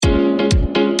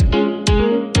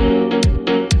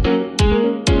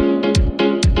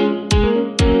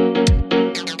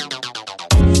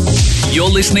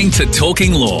listening to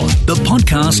Talking Law, the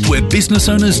podcast where business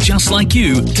owners just like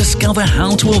you discover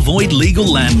how to avoid legal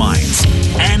landmines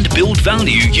and build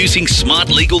value using smart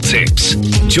legal tips.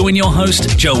 Join your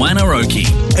host, Joanna Oakey,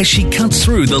 as she cuts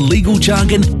through the legal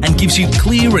jargon and gives you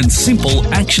clear and simple,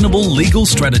 actionable legal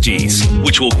strategies,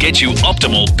 which will get you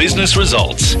optimal business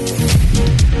results.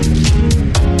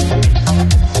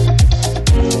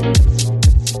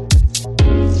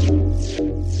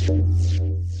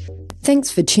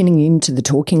 Thanks for tuning in to the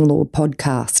Talking Law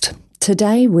podcast.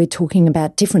 Today we're talking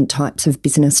about different types of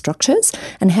business structures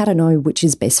and how to know which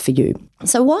is best for you.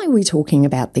 So why are we talking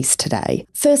about this today?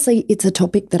 Firstly, it's a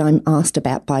topic that I'm asked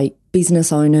about by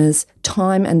business owners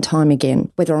time and time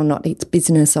again, whether or not it's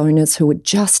business owners who are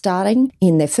just starting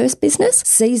in their first business,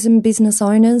 seasoned business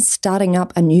owners starting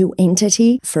up a new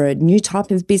entity for a new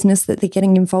type of business that they're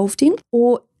getting involved in,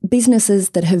 or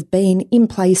businesses that have been in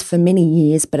place for many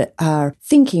years but are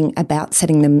thinking about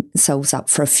setting themselves up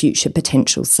for a future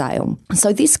potential sale.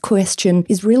 So this question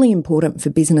is really important for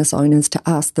business owners to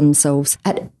ask themselves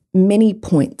at many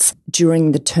points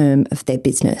during the term of their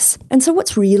business. And so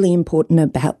what's really important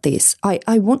about this? I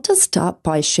want to start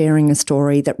by sharing a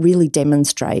story that really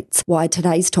demonstrates why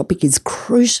today's topic is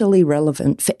crucially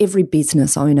relevant for every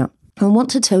business owner. I want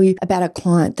to tell you about a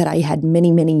client that I had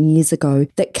many, many years ago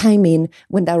that came in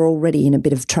when they were already in a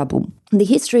bit of trouble. The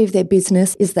history of their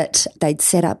business is that they'd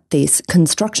set up this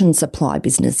construction supply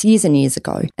business years and years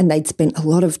ago, and they'd spent a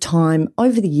lot of time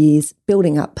over the years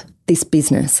building up this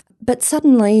business. But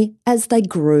suddenly, as they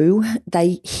grew,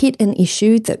 they hit an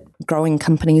issue that growing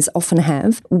companies often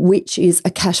have, which is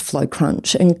a cash flow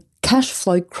crunch. And cash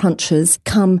flow crunches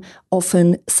come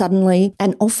often suddenly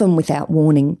and often without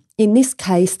warning. In this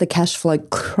case, the cash flow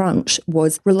crunch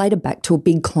was related back to a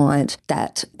big client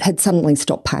that had suddenly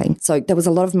stopped paying. So there was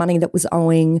a lot of money that was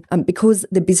owing. Because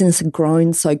the business had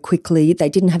grown so quickly, they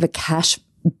didn't have a cash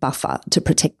buffer to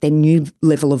protect their new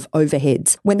level of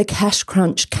overheads. When the cash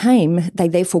crunch came, they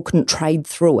therefore couldn't trade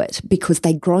through it because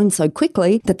they'd grown so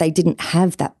quickly that they didn't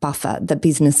have that buffer that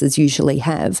businesses usually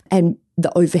have. And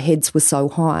the overheads were so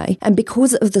high. And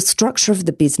because of the structure of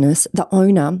the business, the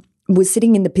owner was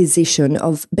sitting in the position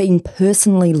of being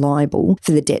personally liable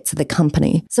for the debts of the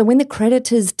company. So when the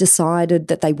creditors decided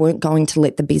that they weren't going to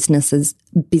let the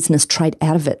business trade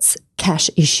out of its cash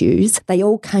issues, they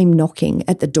all came knocking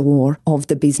at the door of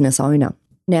the business owner.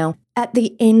 Now, at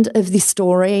the end of this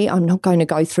story, I'm not going to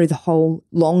go through the whole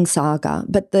long saga,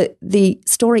 but the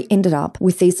story ended up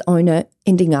with this owner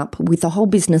ending up with the whole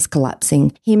business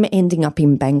collapsing, him ending up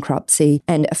in bankruptcy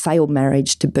and a failed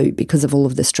marriage to boot because of all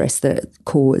of the stress that it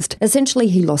caused. Essentially,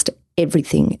 he lost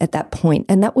everything at that point,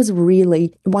 and that was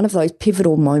really one of those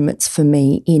pivotal moments for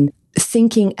me in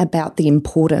thinking about the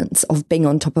importance of being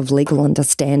on top of legal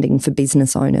understanding for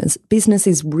business owners. Business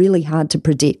is really hard to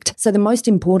predict. So the most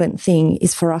important thing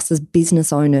is for us as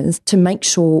business owners to make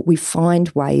sure we find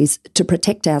ways to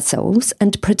protect ourselves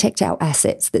and to protect our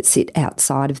assets that sit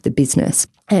outside of the business.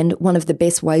 And one of the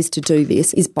best ways to do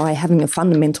this is by having a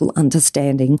fundamental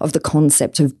understanding of the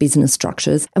concept of business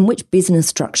structures and which business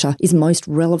structure is most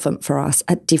relevant for us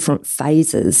at different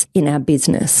phases in our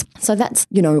business. So that's,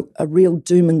 a real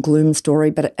doom and gloom story,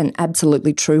 but an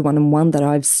absolutely true one, and one that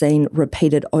I've seen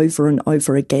repeated over and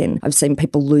over again. I've seen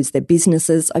people lose their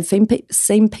businesses. I've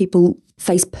seen people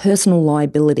face personal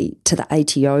liability to the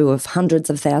ATO of hundreds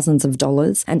of thousands of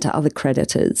dollars and to other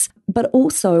creditors. But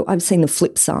also I've seen the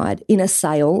flip side. In a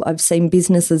sale, I've seen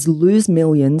businesses lose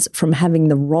millions from having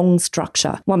the wrong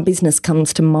structure. One business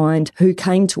comes to mind who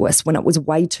came to us when it was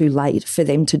way too late for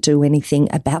them to do anything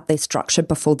about their structure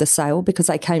before the sale because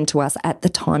they came to us at the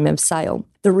time of sale.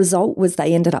 The result was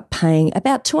they ended up paying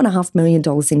about $2.5 million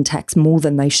in tax more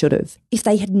than they should have. If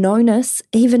they had known us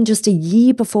even just a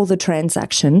year before the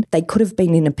transaction, they could have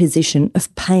been in a position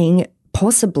of paying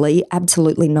possibly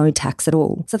absolutely no tax at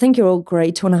all. So I think you'll all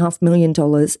agree $2.5 million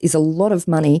is a lot of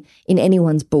money in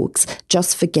anyone's books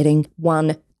just for getting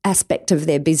one aspect of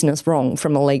their business wrong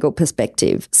from a legal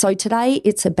perspective. So today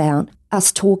it's about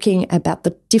us talking about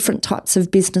the different types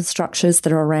of business structures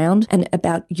that are around and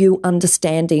about you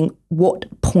understanding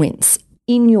what points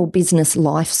in your business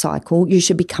life cycle you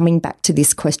should be coming back to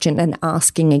this question and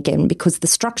asking again, because the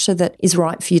structure that is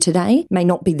right for you today may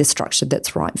not be the structure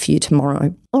that's right for you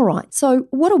tomorrow. All right, so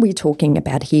what are we talking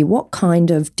about here? What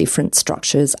kind of different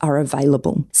structures are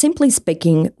available? Simply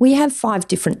speaking, we have 5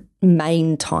 different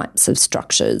main types of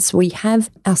structures. We have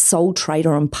our sole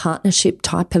trader and partnership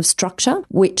type of structure,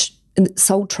 which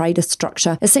sole trader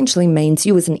structure essentially means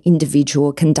you as an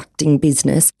individual conducting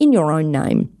business in your own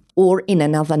name or in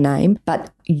another name,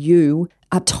 but you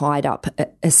are tied up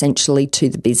essentially to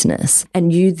the business.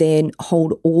 And you then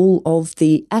hold all of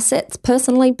the assets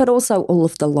personally, but also all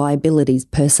of the liabilities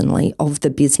personally of the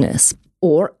business.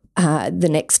 Or the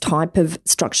next type of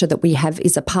structure that we have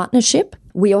is a partnership.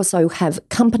 We also have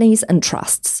companies and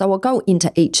trusts. So I'll go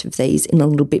into each of these in a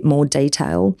little bit more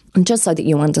detail, and just so that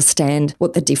you understand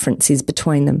what the difference is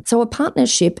between them. So a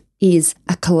partnership is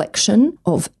a collection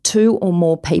of two or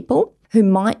more people who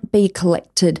might be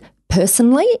collected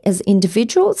personally as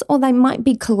individuals, or they might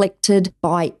be collected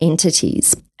by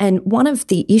entities. And one of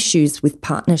the issues with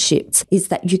partnerships is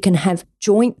that you can have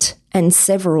joint and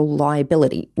several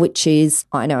liability, which is,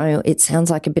 I know it sounds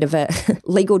like a bit of a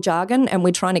legal jargon, and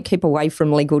we're trying to keep away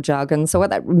from legal jargon. So what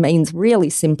that means really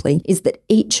simply is that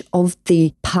each of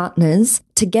the partners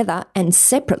together and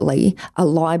separately are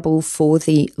liable for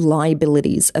the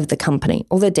liabilities of the company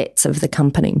or the debts of the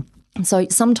company. So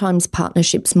sometimes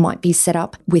partnerships might be set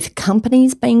up with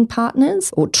companies being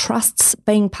partners, or trusts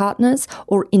being partners,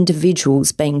 or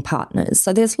individuals being partners.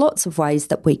 So there's lots of ways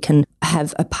that we can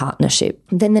have a partnership.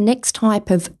 Then the next type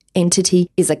of entity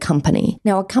is a company.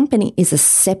 Now, a company is a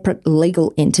separate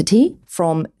legal entity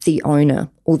from the owner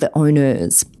or the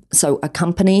owners. So a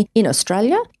company in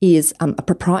Australia is a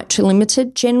proprietary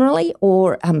limited generally,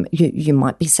 or you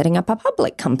might be setting up a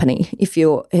public company if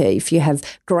you have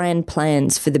grand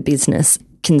plans for the business,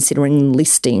 considering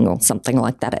listing or something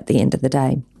like that at the end of the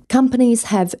day. Companies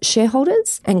have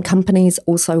shareholders, and companies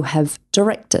also have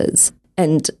directors.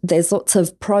 And there's lots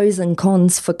of pros and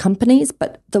cons for companies,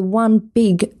 but the one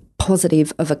big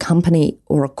positive of a company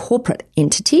or a corporate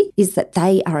entity is that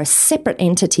they are a separate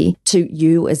entity to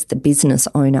you as the business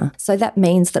owner. So that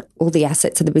means that all the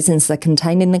assets of the business are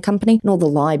contained in the company, and all the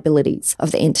liabilities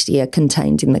of the entity are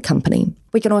contained in the company.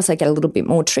 We can also get a little bit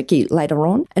more tricky later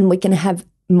on, and we can have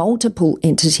multiple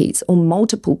entities or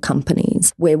multiple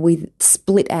companies where we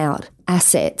split out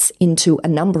assets into a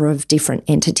number of different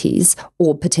entities,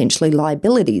 or potentially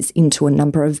liabilities into a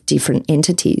number of different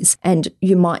entities. And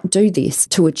you might do this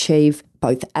to achieve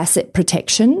both asset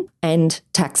protection and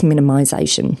tax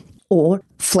minimisation, or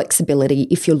flexibility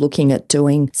if you're looking at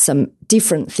doing some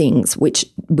different things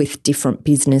with different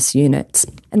business units.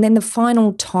 And then the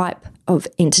final type of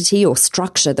entity or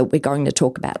structure that we're going to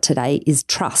talk about today is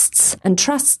trusts. And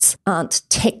trusts aren't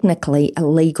technically a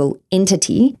legal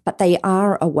entity, but they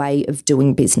are a way of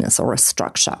doing business or a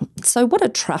structure. So what a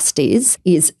trust is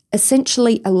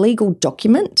essentially a legal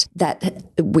document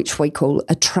which we call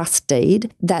a trust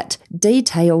deed, that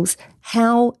details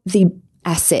how the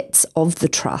assets of the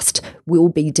trust will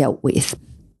be dealt with.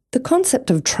 The concept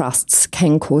of trusts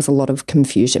can cause a lot of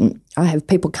confusion. I have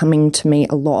people coming to me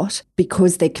a lot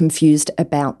because they're confused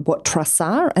about what trusts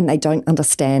are, and they don't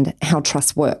understand how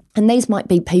trusts work. And these might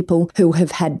be people who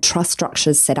have had trust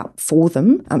structures set up for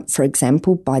them, for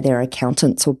example, by their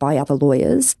accountants or by other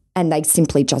lawyers, and they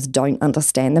simply just don't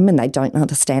understand them and they don't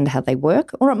understand how they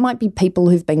work. Or it might be people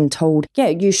who've been told, yeah,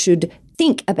 you should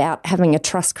think about having a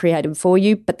trust created for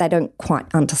you, but they don't quite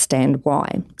understand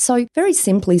why. So very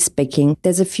simply speaking,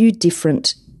 there's a few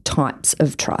different types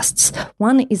of trusts.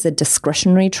 One is a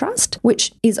discretionary trust,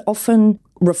 which is often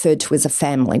referred to as a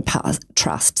family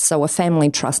trust. So a family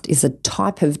trust is a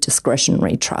type of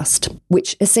discretionary trust,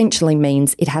 which essentially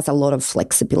means it has a lot of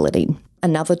flexibility.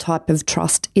 Another type of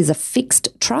trust is a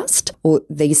fixed trust, or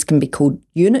these can be called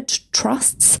unit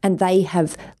trusts, and they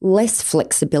have less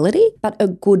flexibility, but are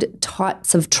good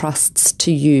types of trusts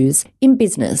to use in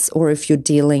business, or if you're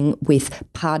dealing with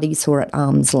parties who are at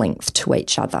arm's length to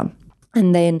each other.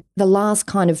 And then the last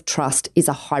kind of trust is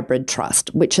a hybrid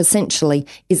trust, which essentially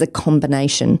is a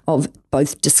combination of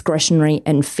both discretionary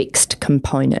and fixed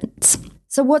components.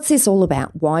 So what's this all about?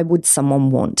 Why would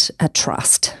someone want a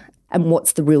trust? And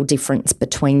what's the real difference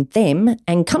between them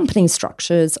and company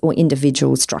structures or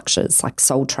individual structures like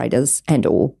sole traders and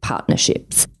or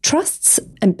partnerships? Trusts,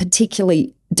 and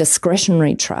particularly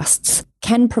discretionary trusts,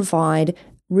 can provide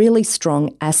really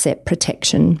strong asset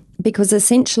protection because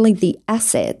essentially the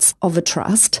assets of a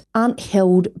trust aren't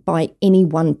held by any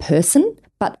one person,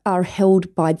 but are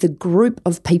held by the group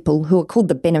of people who are called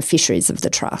the beneficiaries of the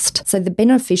trust. So the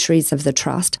beneficiaries of the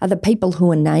trust are the people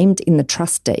who are named in the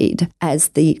trust deed as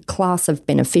the class of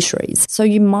beneficiaries. So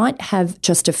you might have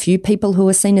just a few people who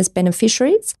are seen as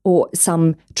beneficiaries, or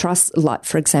some trusts, like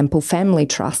for example, family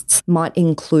trusts, might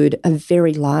include a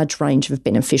very large range of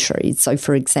beneficiaries. So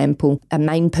for example, a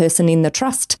main person in the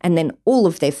trust and then all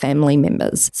of their family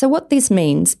members. So what this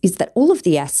means is that all of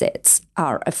the assets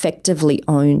are effectively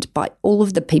owned by all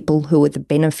of the people who are the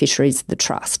beneficiaries of the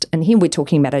trust. And here we're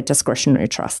talking about a discretionary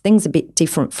trust. Things are a bit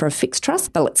different for a fixed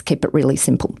trust, but let's keep it really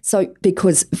simple. So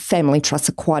because family trusts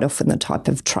are quite often the type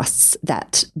of trusts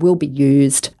that will be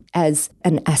used as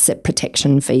an asset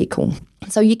protection vehicle.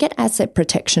 So you get asset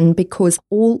protection because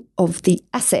all of the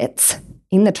assets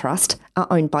in the trust are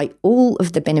owned by all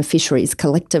of the beneficiaries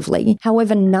collectively.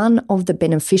 However, none of the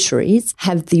beneficiaries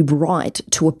have the right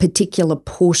to a particular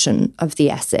portion of the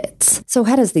assets. So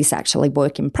how does this actually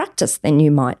work in practice, then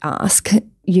you might ask?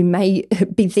 You may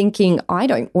be thinking, I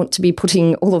don't want to be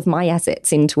putting all of my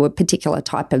assets into a particular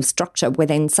type of structure where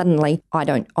then suddenly I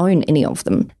don't own any of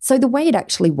them. So the way it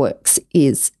actually works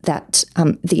is that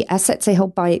the assets are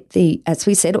held by as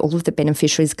we said, all of the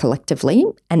beneficiaries collectively,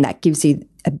 and that gives you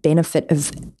a benefit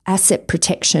of asset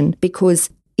protection because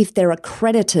if there are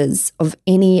creditors of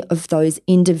any of those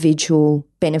individual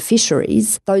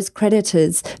beneficiaries, those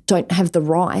creditors don't have the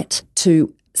right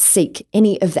to seek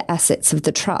any of the assets of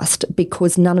the trust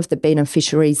because none of the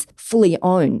beneficiaries fully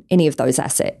own any of those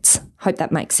assets. Hope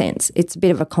that makes sense. It's a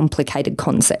bit of a complicated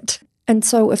concept. And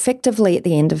so effectively at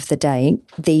the end of the day,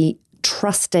 the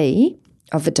trustee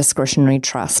of a discretionary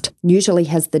trust usually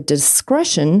has the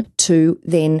discretion to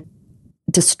then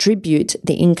distribute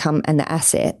the income and the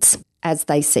assets as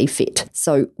they see fit.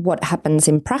 So what happens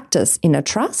in practice in a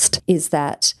trust is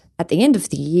that at the end of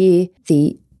the year,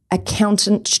 the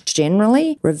accountant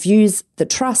generally reviews the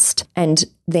trust and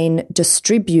then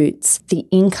distributes the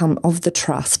income of the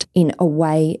trust in a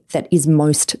way that is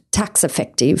most tax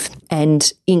effective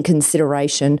and in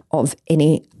consideration of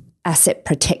any asset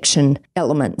protection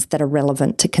elements that are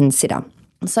relevant to consider.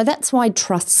 So that's why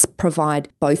trusts provide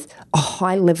both a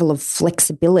high level of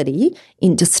flexibility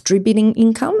in distributing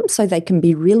income, so they can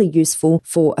be really useful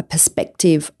for a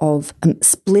perspective of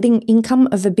splitting income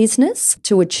of a business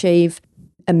to achieve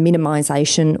a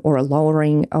minimisation or a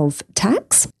lowering of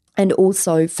tax, and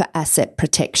also for asset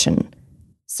protection.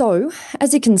 So,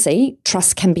 as you can see,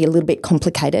 trusts can be a little bit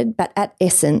complicated, but at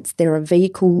essence, they're a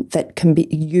vehicle that can be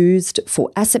used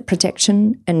for asset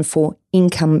protection and for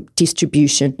income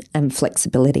distribution and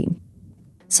flexibility.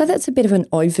 So that's a bit of an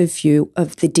overview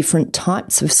of the different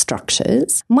types of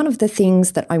structures. One of the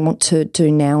things that I want to do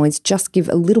now is just give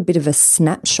a little bit of a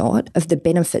snapshot of the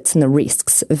benefits and the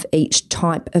risks of each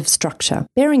type of structure,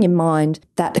 bearing in mind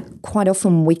that quite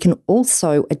often we can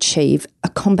also achieve a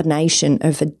combination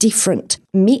of a different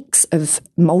mix of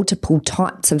multiple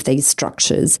types of these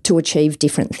structures to achieve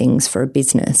different things for a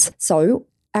business. So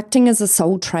acting as a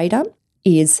sole trader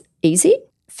is easy,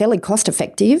 fairly cost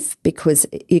effective because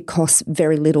it costs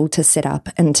very little to set up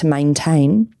and to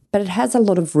maintain, but it has a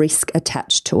lot of risk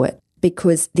attached to it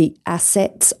because the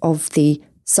assets of the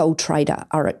sole trader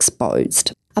are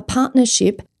exposed. A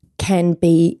partnership can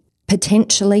be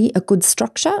potentially a good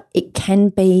structure. It can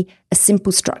be a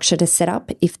simple structure to set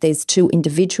up if there's two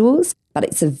individuals, but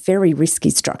it's a very risky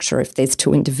structure if there's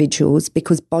two individuals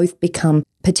because both become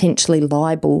potentially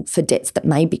liable for debts that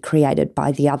may be created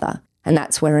by the other. And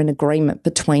that's where an agreement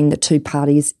between the two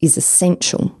parties is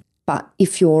essential. But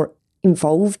if you're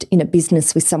involved in a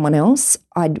business with someone else,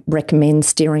 I'd recommend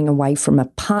steering away from a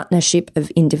partnership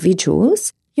of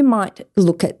individuals. You might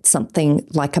look at something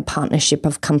like a partnership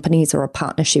of companies or a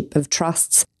partnership of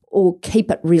trusts, or keep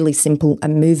it really simple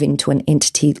and move into an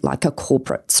entity like a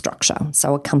corporate structure,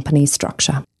 so a company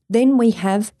structure. Then we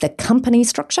have the company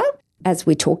structure, as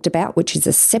we talked about, which is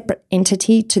a separate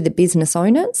entity to the business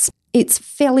owners. It's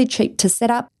fairly cheap to set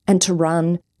up and to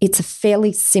run. It's a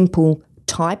fairly simple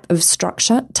type of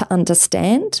structure to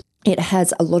understand. It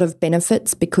has a lot of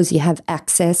benefits because you have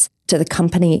access to the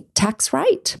company tax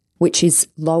rate, which is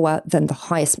lower than the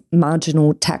highest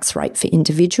marginal tax rate for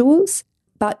individuals.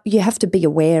 But you have to be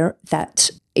aware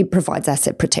that it provides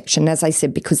asset protection, as I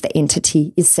said, because the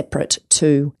entity is separate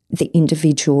to the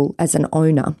individual as an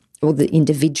owner or the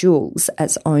individuals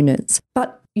as owners.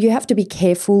 But you have to be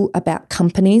careful about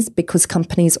companies because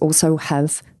companies also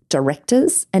have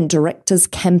directors, and directors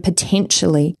can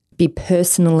potentially be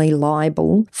personally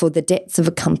liable for the debts of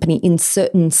a company in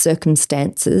certain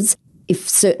circumstances if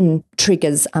certain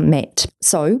triggers are met.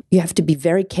 So you have to be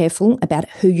very careful about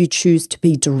who you choose to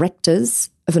be directors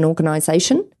of an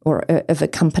organisation or of a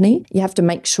company. You have to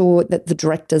make sure that the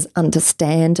directors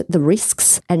understand the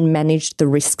risks and manage the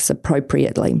risks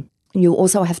appropriately. You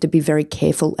also have to be very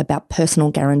careful about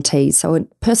personal guarantees. So a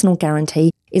personal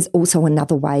guarantee is also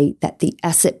another way that the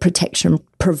asset protection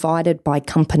provided by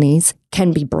companies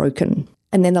can be broken.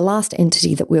 And then the last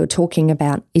entity that we were talking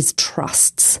about is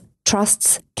trusts.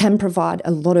 Trusts can provide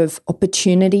a lot of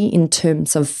opportunity in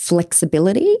terms of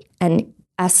flexibility and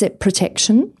asset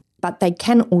protection, but they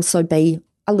can also be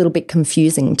a little bit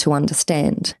confusing to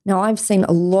understand. Now, I've seen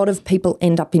a lot of people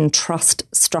end up in trust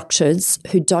structures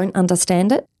who don't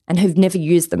understand it and who've never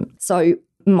used them. So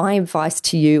my advice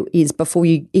to you is, before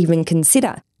you even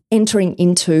consider entering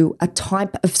into a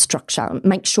type of structure,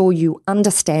 make sure you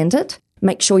understand it.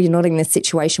 Make sure you're not in this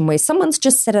situation where someone's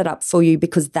just set it up for you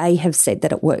because they have said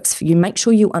that it works for you. Make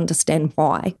sure you understand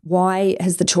why. Why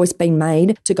has the choice been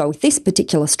made to go with this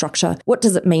particular structure? What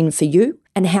does it mean for you?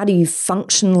 And how do you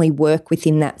functionally work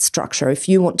within that structure? If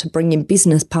you want to bring in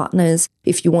business partners,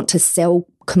 if you want to sell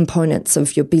components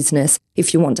of your business,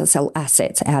 if you want to sell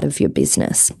assets out of your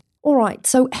business. All right,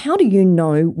 so how do you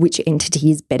know which entity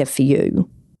is better for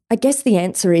you? I guess the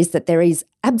answer is that there is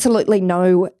absolutely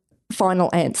no final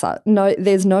answer. No,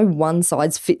 there's no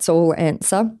one-size-fits-all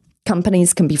answer.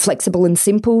 Companies can be flexible and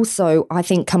simple, so I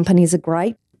think companies are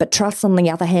great. But trusts, on the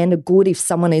other hand, are good if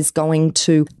someone is going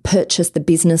to purchase the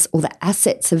business or the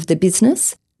assets of the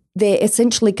business. There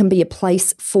essentially can be a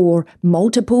place for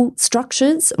multiple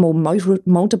structures or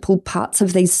multiple parts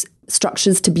of these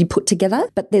structures to be put together.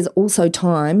 But there's also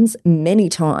times, many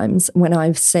times, when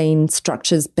I've seen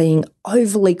structures being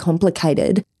overly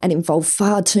complicated and involve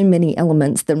far too many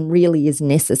elements than really is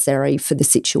necessary for the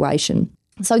situation.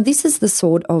 So this is the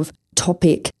sort of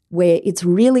topic where it's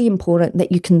really important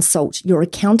that you consult your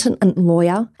accountant and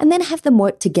lawyer and then have them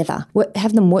work together.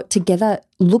 Have them work together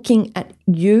looking at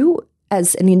you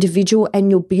as an individual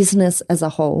and your business as a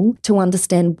whole to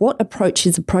understand what approach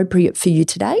is appropriate for you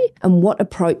today and what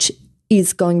approach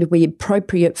is going to be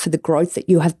appropriate for the growth that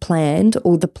you have planned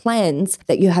or the plans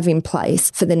that you have in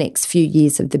place for the next few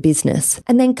years of the business.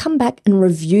 And then come back and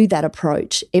review that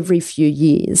approach every few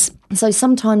years. So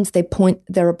sometimes there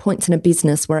are points in a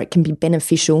business where it can be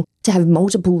beneficial to have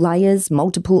multiple layers,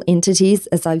 multiple entities,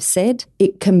 as I've said.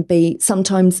 It can be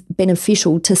sometimes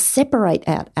beneficial to separate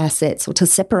out assets or to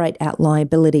separate out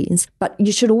liabilities. But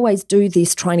you should always do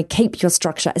this trying to keep your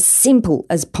structure as simple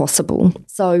as possible.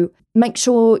 So make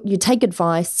sure you take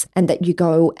advice and that you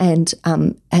go and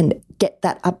get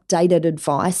that updated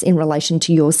advice in relation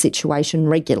to your situation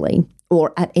regularly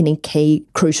or at any key,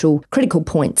 crucial, critical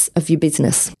points of your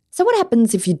business. So what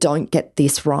happens if you don't get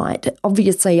this right?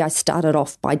 Obviously, I started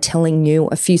off by telling you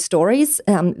a few stories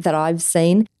that I've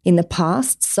seen in the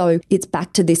past. So it's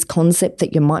back to this concept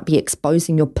that you might be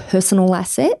exposing your personal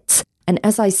assets. And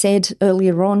as I said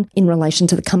earlier on, in relation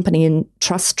to the company and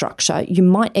trust structure, you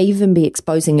might even be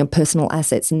exposing your personal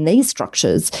assets in these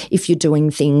structures if you're doing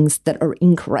things that are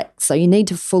incorrect. So you need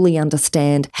to fully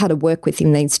understand how to work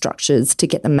within these structures to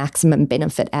get the maximum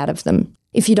benefit out of them.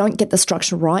 If you don't get the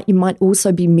structure right, you might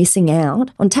also be missing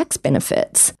out on tax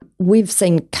benefits. We've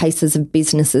seen cases of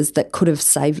businesses that could have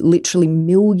saved literally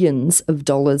millions of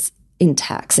dollars in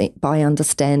tax by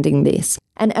understanding this.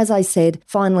 And as I said,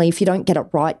 finally, if you don't get it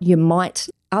right, you might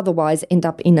otherwise end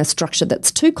up in a structure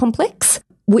that's too complex,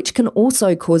 which can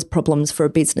also cause problems for a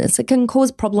business. It can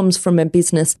cause problems from a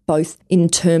business, both in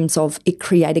terms of it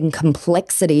creating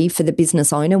complexity for the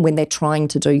business owner when they're trying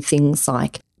to do things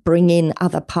like bring in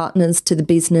other partners to the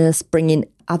business, bring in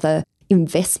other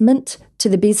investment to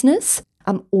the business,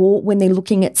 or when they're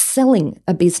looking at selling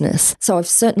a business. So I've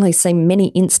certainly seen many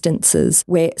instances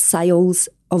where sales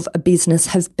of a business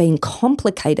have been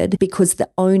complicated because the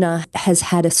owner has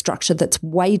had a structure that's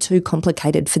way too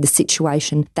complicated for the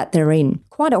situation that they're in.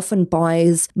 Quite often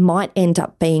buyers might end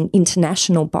up being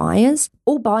international buyers.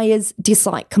 All buyers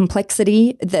dislike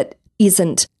complexity that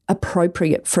isn't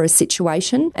appropriate for a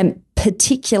situation, and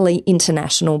particularly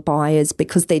international buyers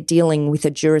because they're dealing with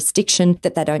a jurisdiction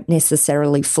that they don't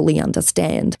necessarily fully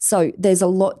understand. So there's a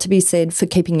lot to be said for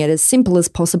keeping it as simple as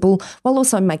possible while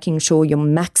also making sure you're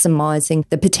maximising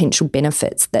the potential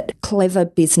benefits that clever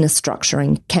business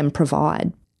structuring can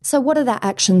provide. So what are the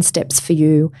action steps for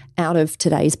you out of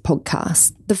today's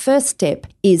podcast? The first step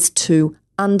is to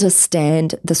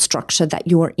understand the structure that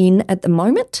you're in at the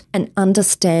moment and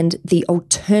understand the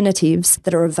alternatives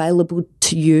that are available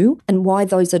to you and why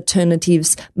those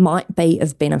alternatives might be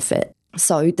of benefit.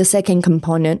 So the second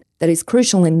component that is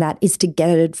crucial in that is to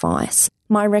get advice.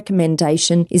 My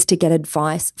recommendation is to get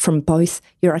advice from both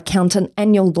your accountant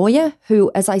and your lawyer,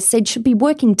 who, as I said, should be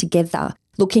working together,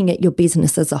 looking at your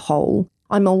business as a whole.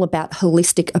 I'm all about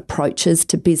holistic approaches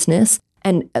to business.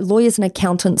 And lawyers and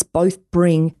accountants both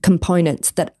bring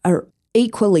components that are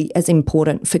equally as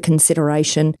important for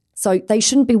consideration. So they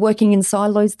shouldn't be working in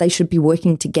silos, they should be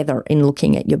working together in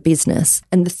looking at your business.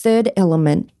 And the third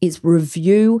element is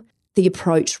review the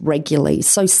approach regularly.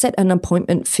 So set an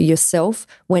appointment for yourself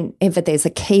whenever there's a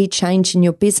key change in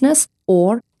your business,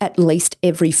 or at least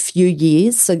every few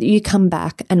years, so that you come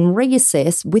back and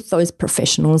reassess with those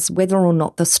professionals whether or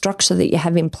not the structure that you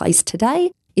have in place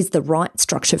today is the right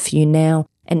structure for you now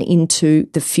and into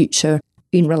the future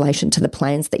in relation to the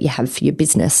plans that you have for your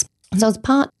business. So as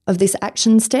part of this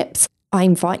action steps, I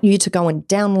invite you to go and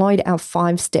download our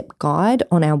 5-step guide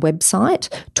on our website,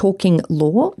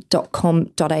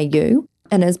 talkinglaw.com.au.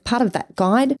 And as part of that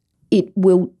guide, it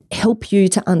will help you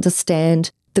to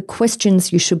understand the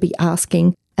questions you should be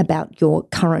asking about your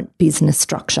current business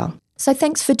structure. So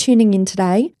thanks for tuning in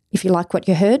today. If you like what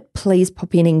you heard, please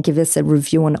pop in and give us a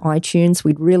review on iTunes.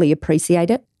 We'd really appreciate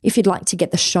it. If you'd like to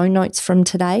get the show notes from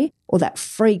today or that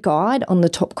free guide on the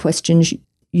top questions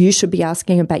you should be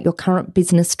asking about your current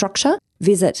business structure,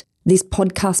 visit this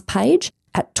podcast page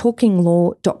at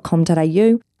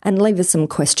talkinglaw.com.au and leave us some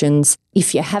questions.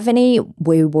 If you have any,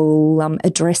 we will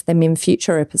address them in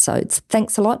future episodes.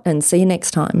 Thanks a lot and see you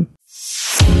next time.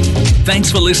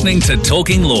 Thanks for listening to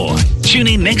Talking Law. Tune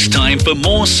in next time for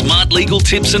more smart legal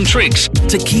tips and tricks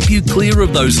to keep you clear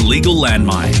of those legal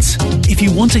landmines. If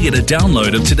you want to get a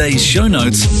download of today's show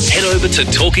notes, head over to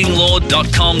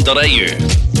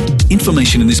talkinglaw.com.au.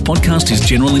 Information in this podcast is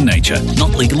general in nature,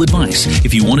 not legal advice.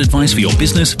 If you want advice for your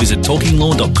business, visit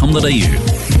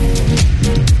talkinglaw.com.au.